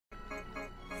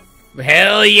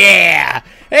Hell yeah!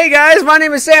 Hey guys, my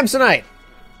name is Samsonite,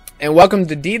 and welcome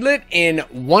to Deedlit in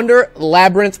Wonder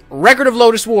Labyrinth, Record of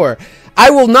Lodass War. I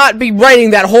will not be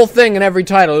writing that whole thing in every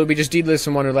title. It'll be just Deedlit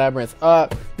in Wonder Labyrinth.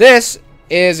 This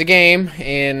is a game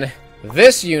in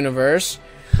this universe.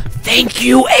 Thank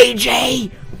you,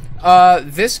 AJ!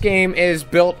 This game is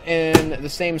built in the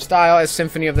same style as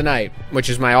Symphony of the Night, which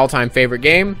is my all-time favorite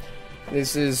game.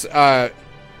 This is, my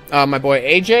boy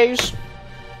AJ's.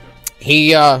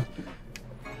 He,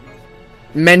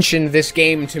 mentioned this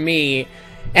game to me,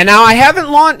 and now I haven't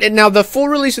launched. Now the full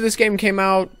release of this game came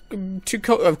out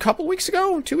a couple weeks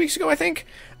ago, 2 weeks ago, I think.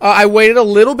 I waited a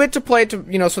little bit to play it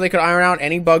to, so they could iron out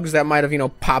any bugs that might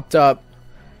have, popped up.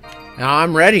 Now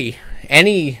I'm ready.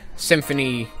 Any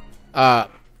Symphony-esque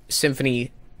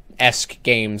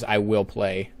games I will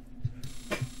play.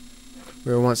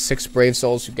 We were once 6 brave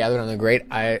souls who gathered on the great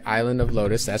island of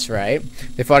Lodoss. That's right.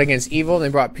 They fought against evil and they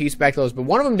brought peace back to Lodoss, but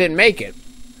one of them didn't make it,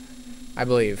 I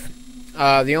believe.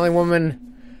 The only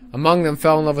woman among them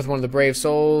fell in love with one of the brave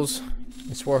souls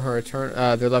and swore her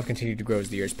their love continued to grow as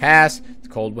the years pass. The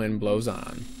cold wind blows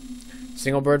on. A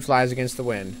single bird flies against the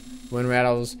wind. The wind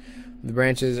rattles the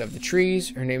branches of the trees.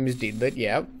 Her name is Deedlit.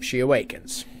 Yep, she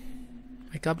awakens.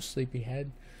 Wake up,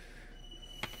 sleepyhead.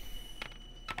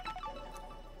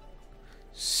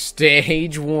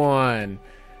 Stage 1.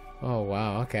 Oh,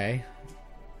 wow, okay.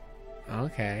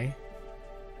 Okay.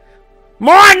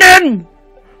 Morning!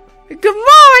 Good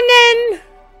morning!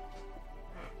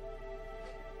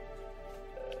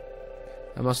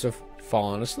 I must have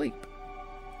fallen asleep.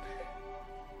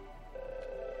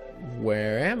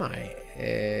 Where am I?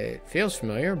 It feels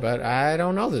familiar, but I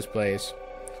don't know this place.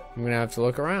 I'm gonna have to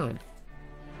look around.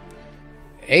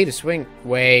 A to swing.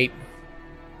 Wait.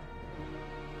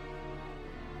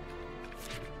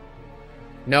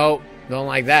 Nope, don't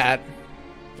like that.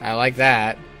 I like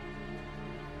that.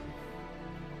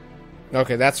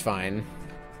 Okay, that's fine.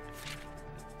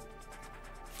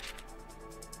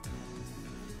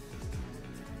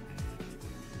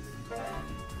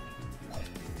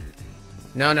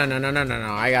 No.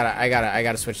 I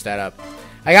gotta switch that up.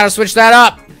 I gotta switch that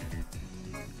up!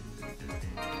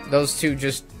 Those two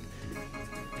just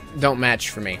don't match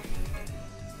for me.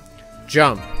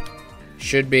 Jump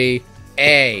should be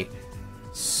A.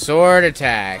 Sword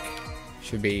attack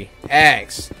should be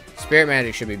X. Spirit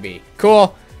magic should be B.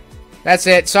 Cool. That's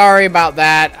it. Sorry about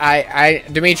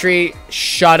that. Dimitri,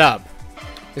 shut up.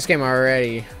 This game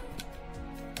already.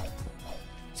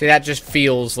 See, that just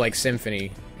feels like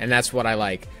Symphony, and that's what I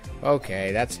like.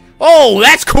 Okay, that's. Oh,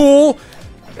 that's cool.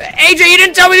 AJ, you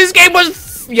didn't tell me this game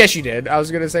was. Yes, you did. I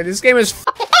was gonna say this game is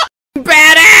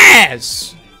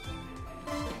badass.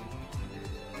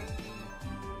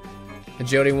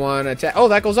 Agility 1 attack. Oh,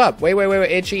 that goes up. Wait.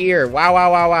 Itchy ear.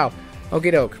 Wow.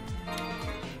 Okie doke.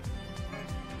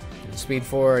 Speed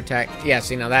 4 attack. Yeah,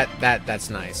 see, now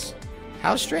that's nice.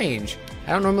 How strange.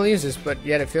 I don't normally use this, but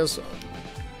yet it feels so.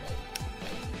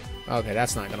 Okay,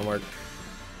 that's not gonna work.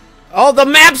 Oh, the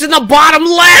map's in the bottom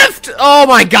left! Oh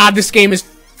my god, this game is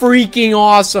freaking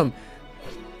awesome.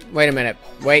 Wait a minute.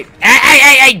 Wait.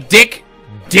 Hey, dick!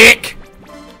 Dick!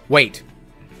 Wait.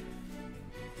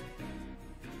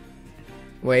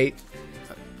 Wait.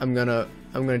 I'm gonna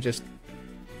just.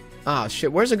 Oh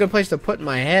shit, where's a good place to put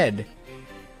my head?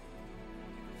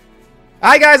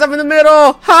 Hi guys, I'm in the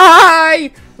middle!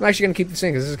 Hi! I'm actually gonna keep this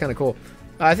in because this is kinda cool.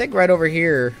 I think right over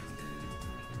here.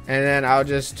 And then I'll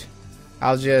just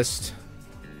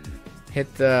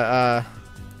hit the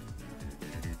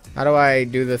how do I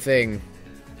do the thing?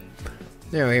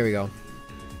 There, here we go.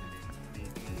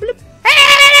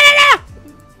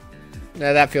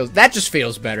 Now that just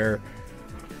feels better.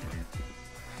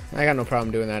 I got no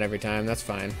problem doing that every time. That's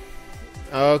fine.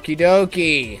 Okie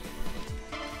dokie.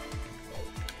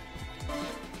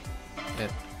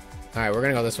 Yeah. Alright, we're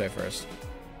gonna go this way first.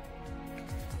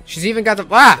 She's even got the.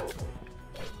 Ah!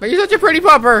 But you're such a pretty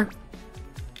pupper!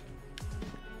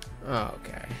 Oh,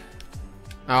 okay.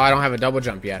 Oh, I don't have a double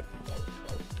jump yet.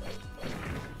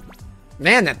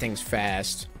 Man, that thing's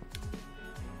fast.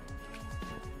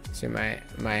 See, my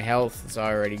health has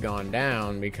already gone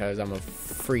down because I'm a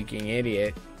freaking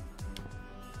idiot.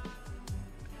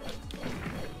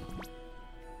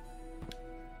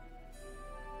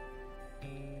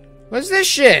 What's this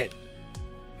shit?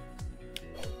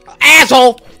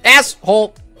 Asshole!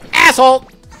 Asshole! Asshole!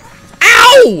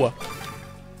 Ow!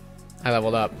 I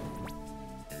leveled up.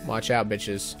 Watch out,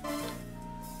 bitches.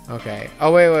 Okay.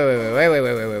 Oh,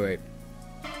 wait.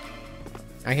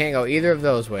 I can't go either of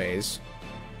those ways.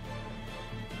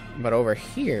 But over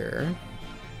here...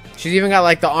 She's even got,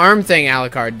 like, the arm thing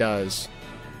Alucard does.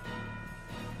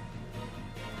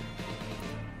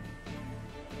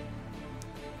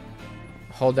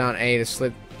 Hold down A to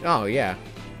slip. Oh, yeah.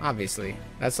 Obviously.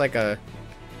 That's like a...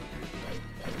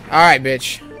 Alright,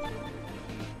 bitch.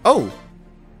 Oh!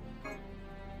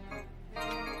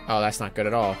 Oh, that's not good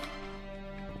at all.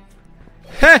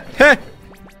 Heh, heh!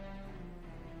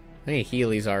 I need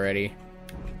Heelys already.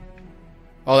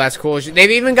 Oh, that's cool. They've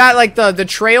even got, like, the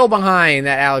trail behind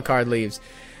that Alucard leaves.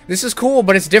 This is cool,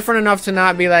 but it's different enough to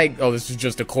not be like, oh, this is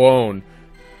just a clone.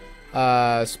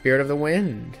 Spirit of the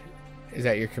Wind. Is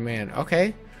that your command?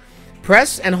 Okay.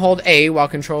 Press and hold A while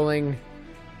controlling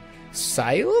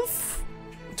Sylph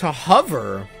to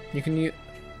hover. You can use...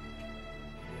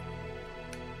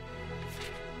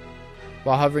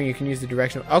 While hovering, you can use the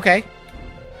direction... Okay.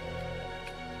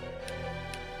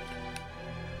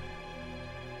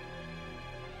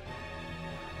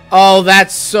 Oh,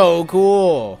 that's so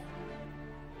cool.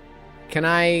 Can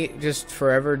I just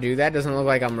forever do that? Doesn't look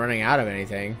like I'm running out of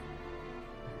anything.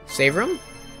 Save room?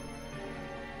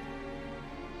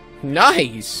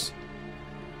 Nice.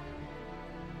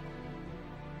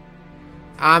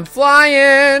 I'm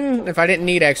flying. If I didn't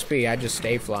need XP, I'd just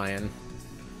stay flying.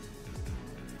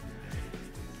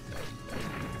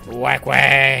 Whack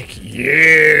whack.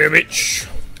 Yeah, bitch.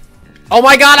 Oh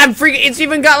my god, I'm freaking... It's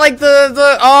even got like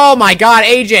the... Oh my god,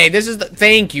 AJ, this is the...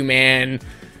 Thank you, man,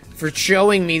 for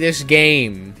showing me this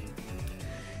game.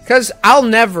 Because I'll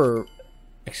never...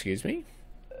 Excuse me?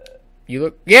 You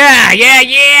look... Yeah, yeah,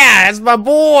 yeah! That's my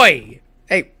boy!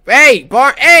 Hey, hey,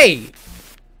 hey!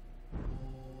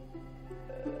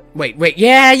 Wait, wait,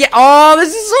 yeah, yeah! Oh,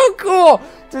 this is so cool!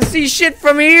 To see shit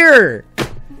from here!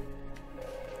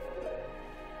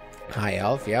 Hi,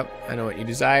 Elf, yep, I know what you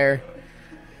desire.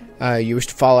 You wish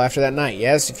to follow after that knight,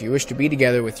 yes? If you wish to be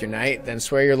together with your knight, then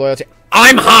swear your loyalty...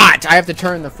 I'm hot! I have to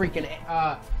turn the freaking,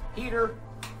 heater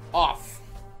off.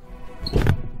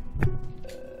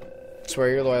 Swear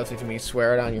your loyalty to me.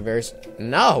 Swear it on your very...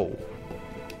 No!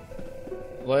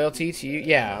 Loyalty to you?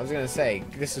 Yeah, I was gonna say,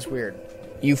 this is weird.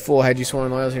 You fool, had you sworn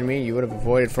loyalty to me, you would have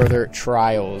avoided further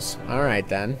trials. Alright,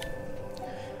 then.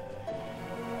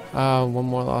 One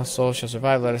more lost soul shall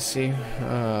survive, let us see.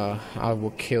 I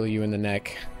will kill you in the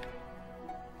neck.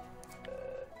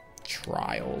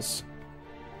 Trials.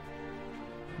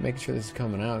 Making sure this is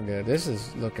coming out good. This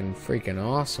is looking freaking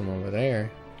awesome over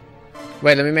there.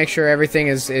 Wait, let me make sure everything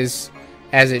is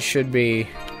as it should be.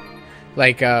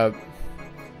 Like, yeah,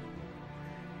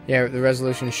 the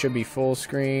resolution should be full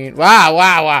screen. Wow,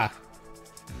 wow, wow.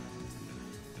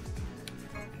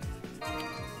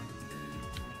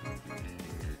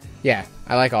 Yeah,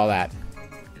 I like all that.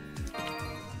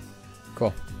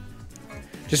 Cool.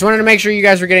 Just wanted to make sure you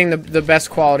guys were getting the best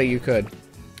quality you could.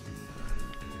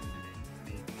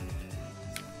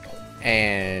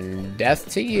 And death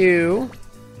to you.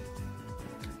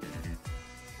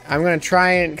 I'm going to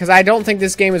try and... Because I don't think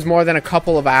this game is more than a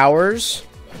couple of hours.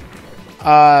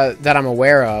 That I'm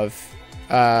aware of.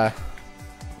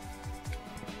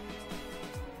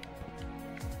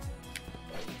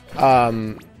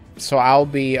 So I'll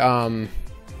be, I'll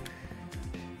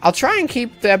try and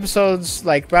keep the episodes,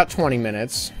 like, about 20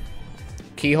 minutes.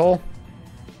 Keyhole?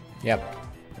 Yep.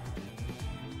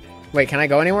 Wait, can I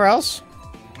go anywhere else?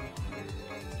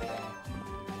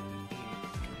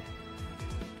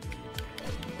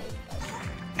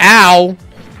 Ow!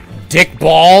 Dick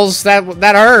balls!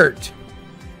 That hurt!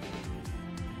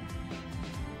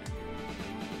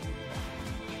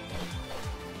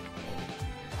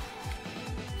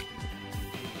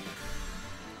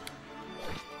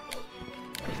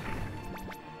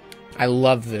 I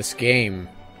love this game.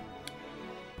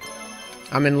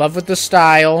 I'm in love with the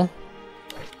style.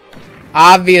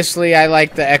 Obviously, I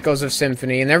like the echoes of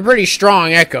Symphony, and they're pretty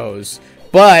strong echoes,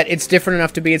 but it's different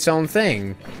enough to be its own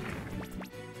thing.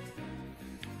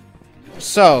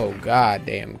 So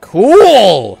goddamn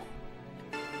cool!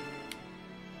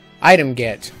 Item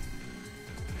get.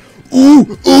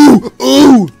 Ooh, ooh,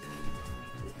 ooh!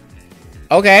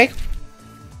 Okay.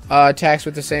 Attacks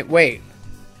with the same... Wait.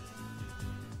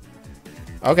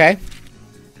 Okay.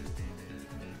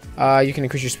 You can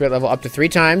increase your spirit level up to 3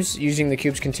 times using the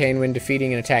cubes contained when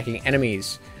defeating and attacking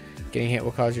enemies. Getting hit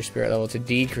will cause your spirit level to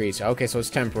decrease. Okay, so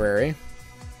it's temporary.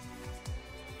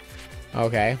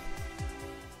 Okay.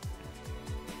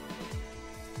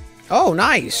 Oh,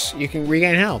 nice! You can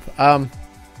regain health.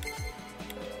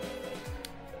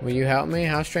 Will you help me?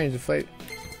 How strange the flavor...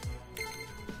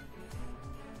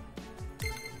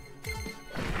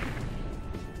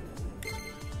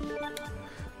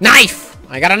 Knife!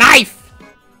 I got a knife!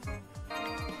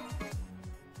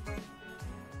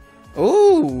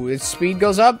 Ooh, its speed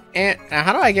goes up. And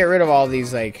how do I get rid of all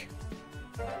these, like...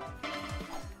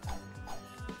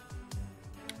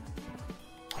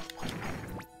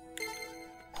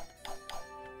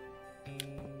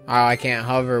 Oh, I can't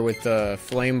hover with the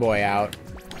Flame Boy out.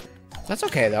 That's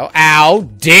okay, though. Ow,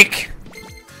 dick!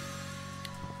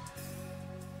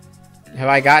 Have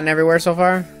I gotten everywhere so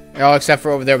far? Oh, except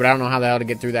for over there, but I don't know how the hell to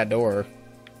get through that door.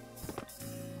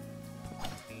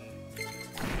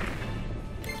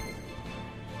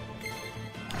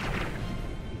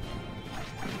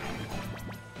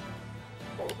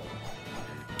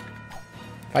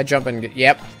 If I jump and get...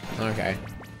 Yep. Okay.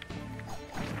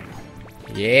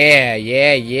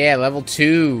 Yeah. Level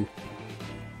 2.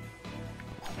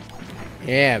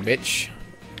 Yeah, bitch.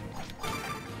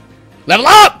 Level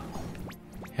up!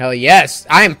 Hell yes.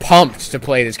 I am pumped to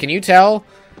play this. Can you tell?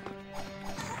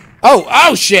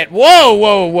 Oh shit.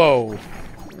 Whoa.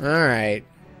 Alright.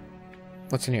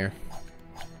 What's in here?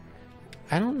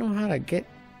 I don't know how to get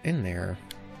in there.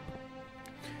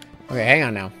 Okay, hang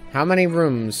on now. How many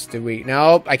rooms did we...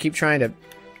 Nope, I keep trying to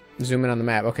zoom in on the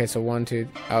map. Okay, so 1, 2...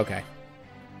 Okay.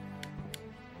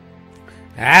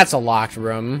 That's a locked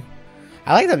room.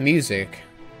 I like the music.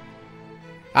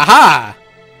 Aha!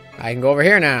 I can go over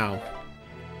here now.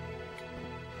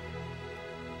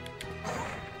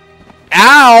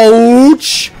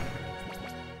 Ouch!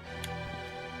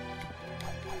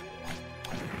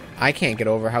 I can't get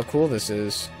over how cool this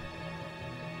is.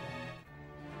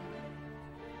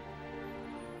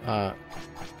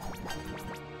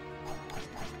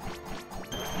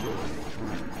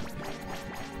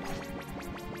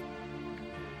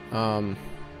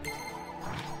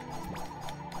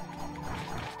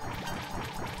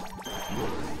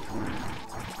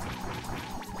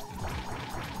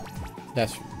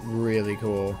 That's really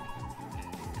cool.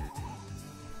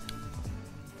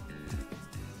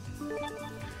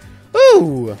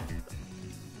 Ooh!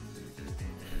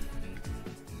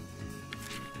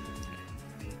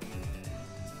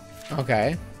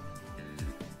 Okay.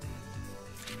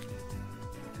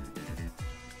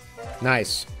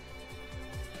 Nice.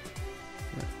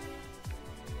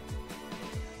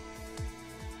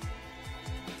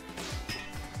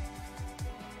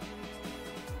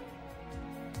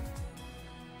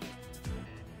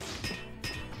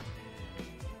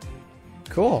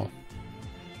 Cool.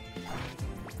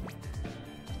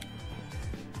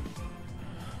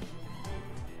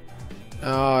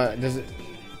 Does it...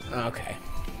 Okay.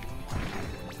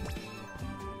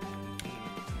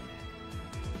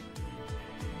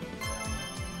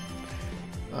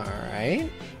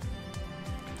 Alright.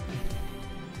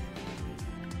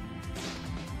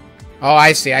 Oh,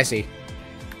 I see.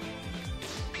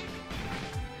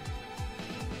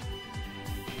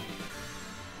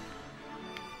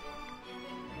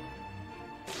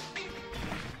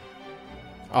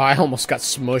 Oh, I almost got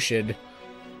smushed.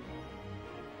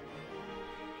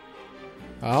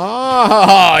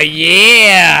 Oh,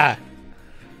 yeah!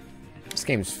 This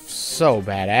game's so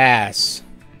badass.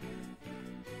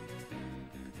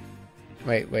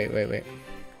 Wait.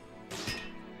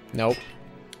 Nope.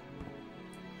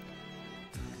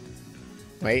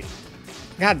 Wait.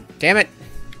 God damn it!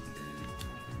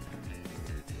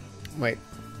 Wait.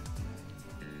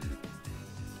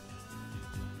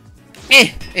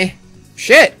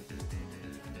 Shit!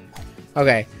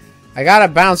 Okay. I gotta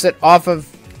bounce it off of...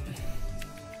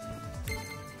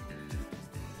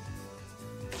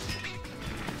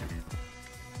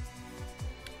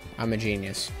 I'm a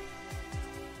genius.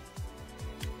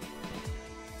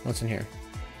 What's in here?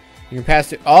 You can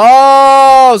pass it.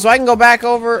 Oh! So I can go back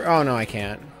over... Oh, no, I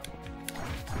can't.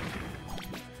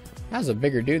 That was a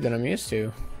bigger dude than I'm used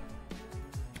to.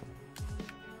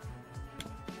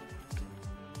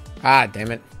 Ah,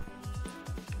 damn it.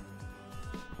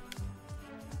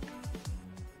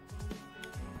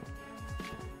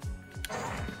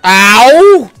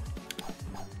 Ow!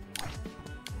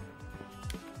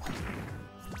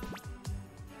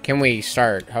 Can we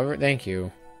start? However, thank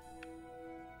you.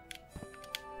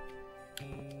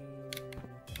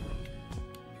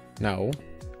 No.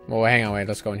 Well, hang on, wait.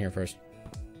 Let's go in here first.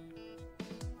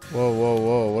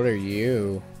 Whoa. What are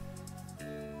you?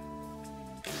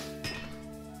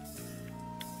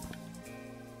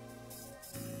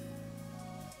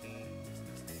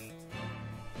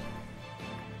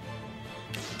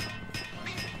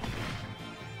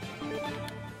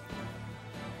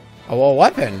 Oh, well,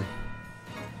 weapon.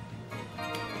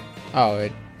 Oh,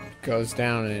 it goes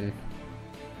down and...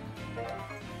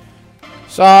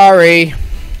 Sorry.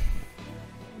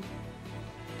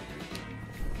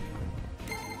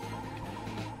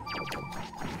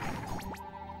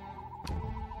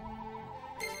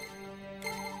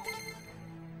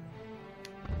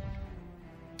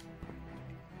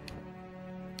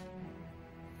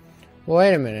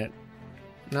 Wait a minute.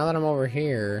 Now that I'm over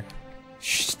here...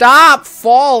 Stop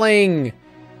falling!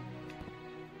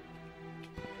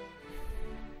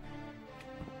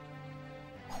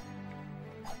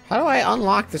 How do I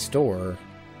unlock this door?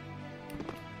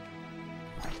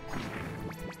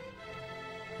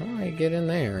 How do I get in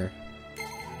there?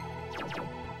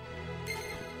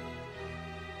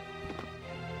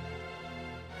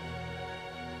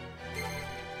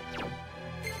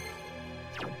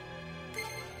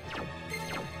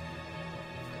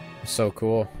 So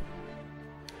cool.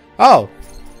 Oh!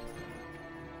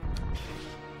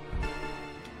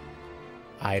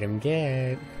 Item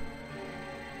get.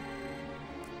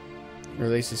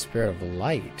 Release the spirit of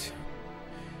light.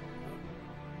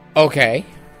 Okay.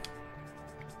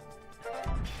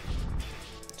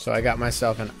 So I got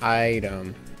myself an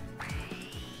item.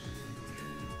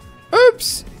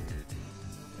 Oops!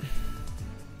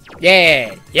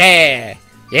 Yeah! Yeah!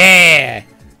 Yeah!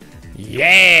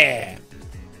 Yeah!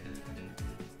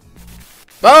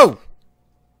 Oh!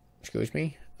 Excuse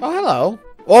me. Oh, hello.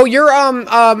 Oh, you're,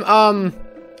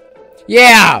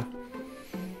 yeah!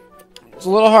 It's a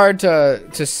little hard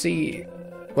to see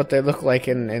what they look like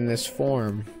in this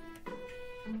form.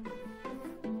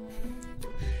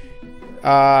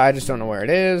 I just don't know where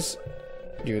it is.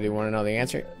 Do you really want to know the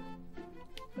answer?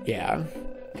 Yeah.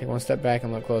 Take one step back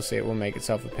and look closely. It will make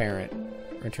itself apparent.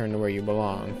 Return to where you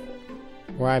belong.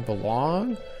 Where I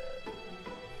belong?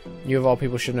 You of all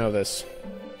people should know this.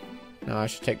 No, I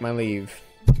should take my leave.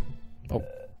 Oh.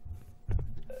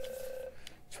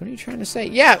 So what are you trying to say?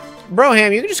 Yeah,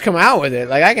 Broham, you can just come out with it.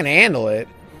 Like, I can handle it.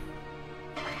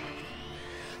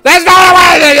 That's not what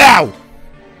I want to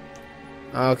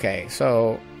do! Okay,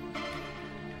 so...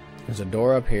 there's a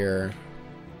door up here.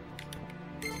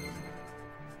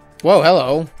 Whoa,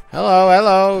 hello. Hello,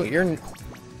 hello. You're...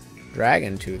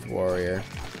 Dragon Tooth Warrior.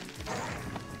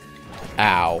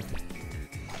 Ow.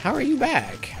 How are you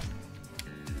back?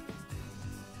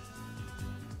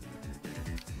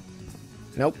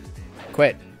 Nope.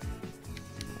 Quit.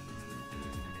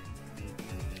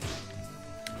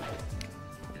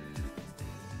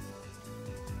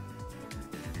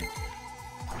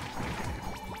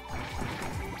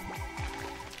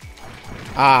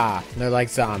 Ah, they're like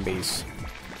zombies.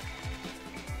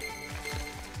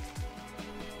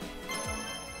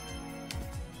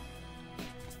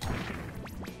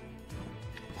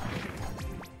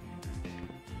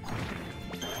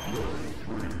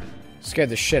 Scared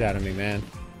the shit out of me, man.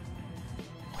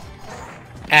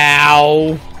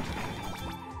 Ow!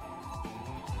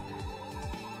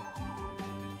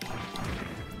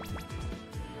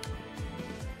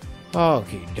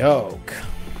 Okie doke.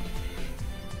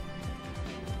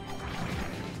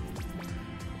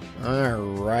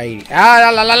 Alright.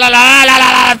 Ah, la, la, la, la, la, la,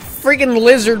 la, freaking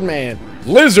lizard man.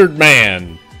 Lizard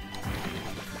man!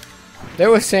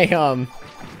 There was a,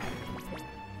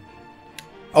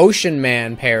 Ocean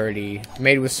Man parody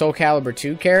made with Soul Calibur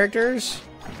 2 characters.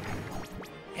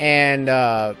 And,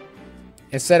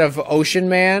 instead of Ocean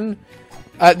Man,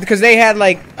 because they had,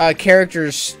 like,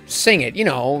 characters sing it, you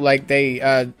know, like they,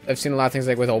 I've seen a lot of things,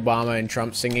 like, with Obama and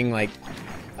Trump singing, like,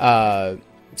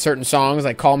 certain songs,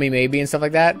 like Call Me Maybe and stuff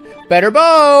like that. Better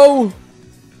bow!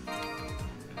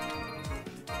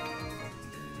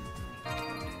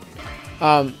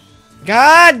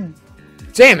 God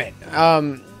damn it.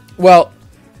 Well,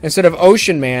 instead of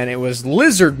Ocean Man, it was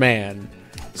Lizard Man.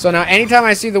 So now anytime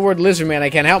I see the word Lizard Man, I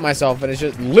can't help myself, and it's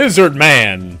just Lizard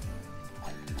Man.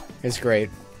 It's great.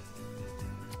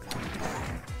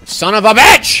 Son of a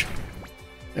bitch!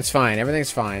 It's fine.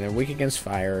 Everything's fine. They're weak against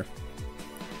fire.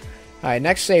 Alright,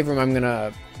 next save room I'm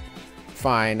gonna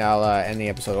find. I'll end the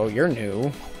episode. Oh, you're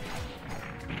new.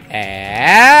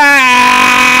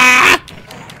 Ah!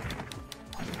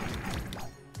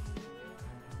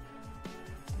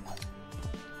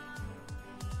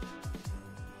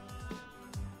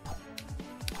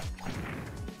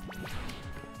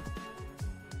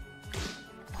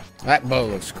 That bow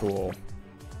looks cool.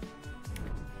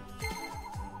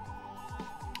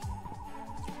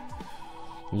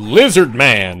 Lizard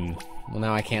Man! Well,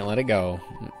 now I can't let it go.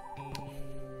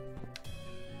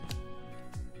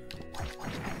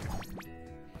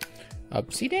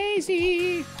 Upsy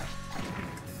daisy!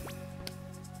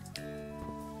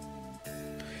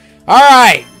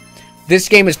 Alright! This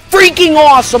game is freaking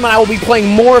awesome, and I will be playing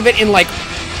more of it in like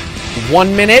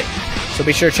 1 minute. So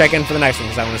be sure to check in for the next one,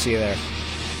 because I want to see you there.